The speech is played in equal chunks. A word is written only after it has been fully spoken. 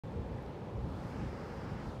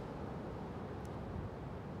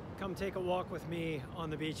come take a walk with me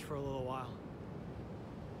on the beach for a little while.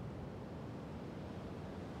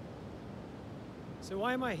 So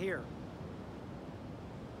why am I here?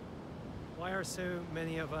 Why are so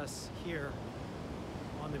many of us here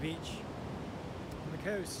on the beach, on the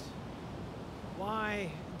coast?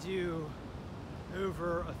 Why do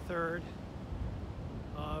over a third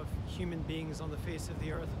of human beings on the face of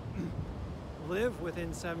the earth live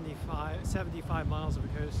within 75 miles of a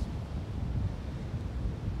coast?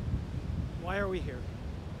 Why are we here?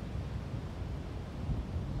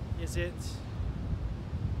 Is it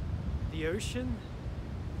the ocean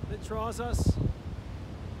that draws us?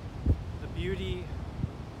 The beauty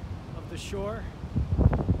of the shore?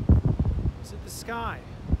 Is it the sky?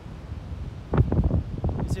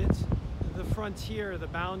 Is it the frontier, the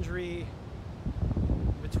boundary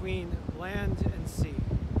between land and sea?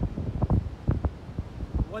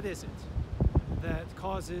 What is it that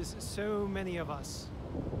causes so many of us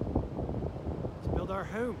to build our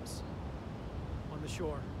homes on the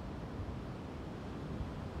shore?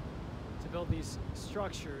 To build these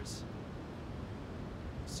structures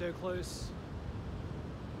so close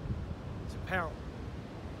to peril,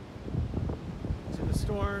 to the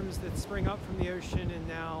storms that spring up from the ocean and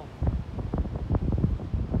now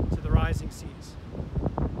to the rising seas.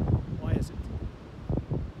 Why is it?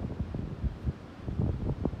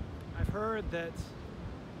 I've heard that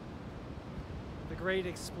the great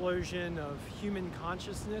explosion of human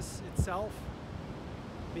consciousness itself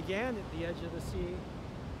began at the edge of the sea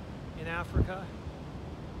in Africa.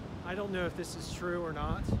 I don't know if this is true or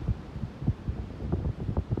not.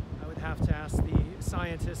 I would have to ask the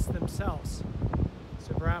scientists themselves.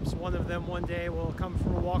 So perhaps one of them one day will come for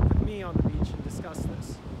a walk with me on the beach and discuss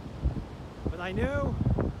this. But I know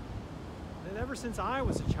that ever since I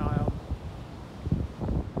was a child,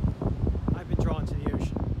 I've been drawn to the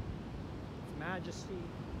ocean. Its majesty,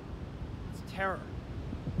 its terror,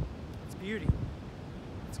 its beauty,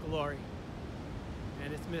 its glory,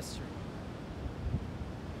 and its mystery.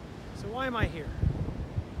 So why am I here?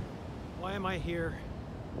 Why am I here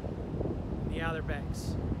in the Outer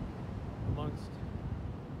Banks amongst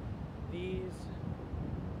these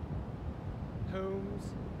homes,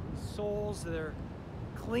 these souls that are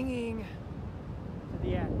clinging to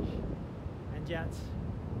the edge and yet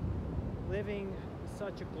living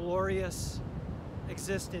such a glorious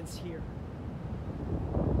existence here?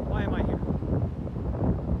 Why am I here?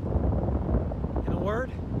 In a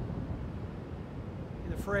word,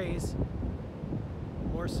 in a phrase,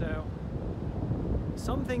 more so,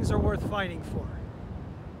 some things are worth fighting for.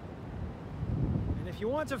 And if you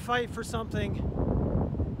want to fight for something,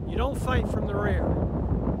 you don't fight from the rear,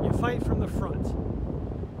 you fight from the front.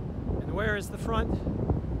 And where is the front?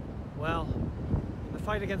 Well, in the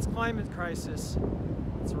fight against climate crisis,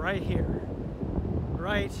 it's right here,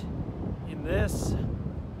 right in this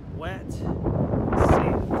wet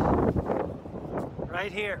sand.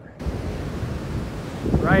 Right here.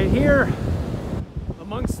 Right here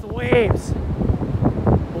amongst the waves,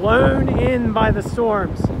 blown in by the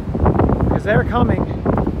storms, because they're coming,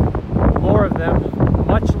 more of them,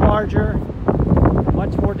 much larger,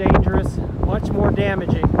 much more dangerous, much more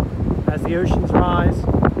damaging as the oceans rise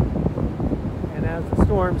and as the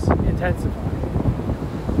storms intensify.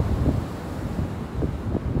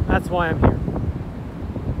 That's why I'm here.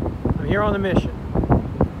 I'm here on a mission.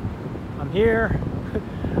 I'm here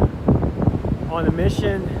on a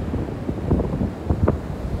mission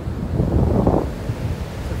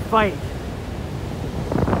to fight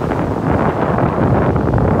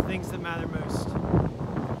things that matter most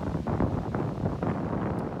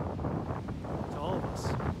to all of us.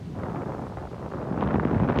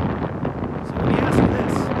 So let me ask you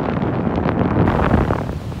this.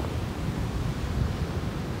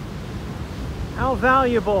 How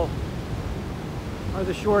valuable are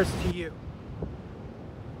the shores to you?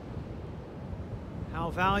 How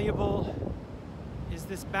valuable is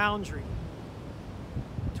this boundary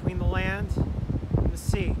between the land and the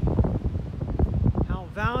sea? How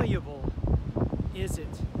valuable is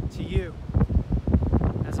it to you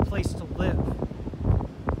as a place to live,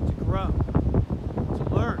 to grow, to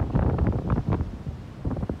learn,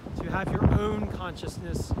 to have your own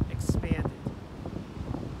consciousness expanded?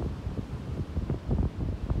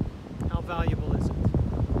 How valuable is it?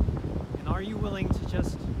 And are you willing to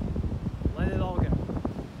just let it all go?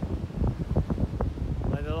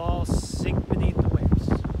 Let it all sink beneath the waves?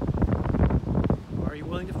 Or are you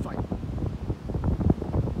willing to fight?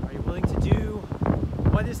 Are you willing to do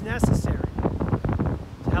what is necessary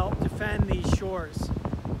to help defend these shores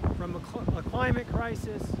from a climate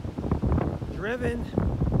crisis driven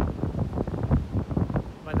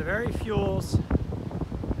by the very fuels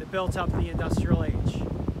that built up the industrial age?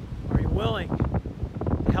 Are you willing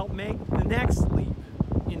to help make the next leap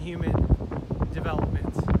in human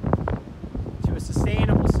development to a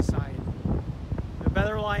sustainable society, a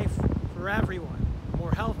better life for everyone, a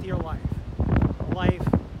more healthier life, a life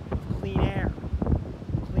of clean air,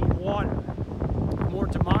 clean water, a more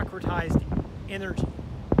democratized energy,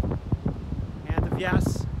 and of,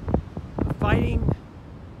 yes, fighting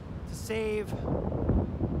to save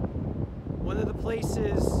one of the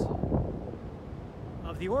places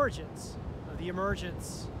of the origins, of the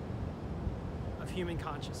emergence of human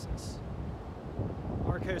consciousness,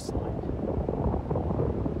 our coastline.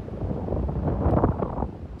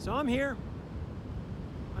 So I'm here.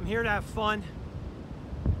 I'm here to have fun.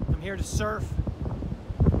 I'm here to surf.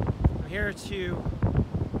 I'm here to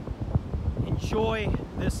enjoy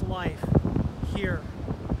this life here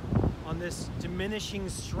on this diminishing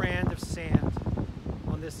strand of sand,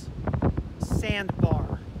 on this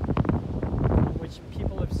sandbar, on which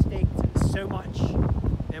people have staked so much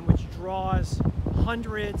and which draws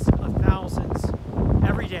hundreds of thousands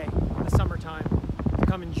every day in the summertime to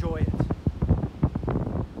come enjoy it.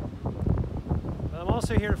 But I'm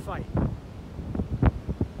also here to fight,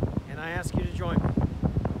 and I ask you to join me.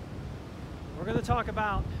 We're going to talk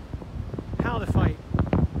about how to fight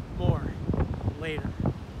more later.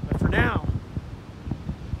 But for now,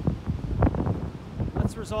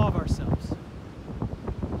 let's resolve ourselves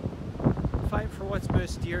to fight for what's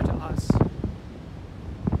most dear to us,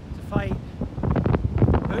 to fight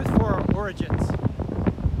both for our origins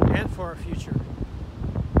and for our future.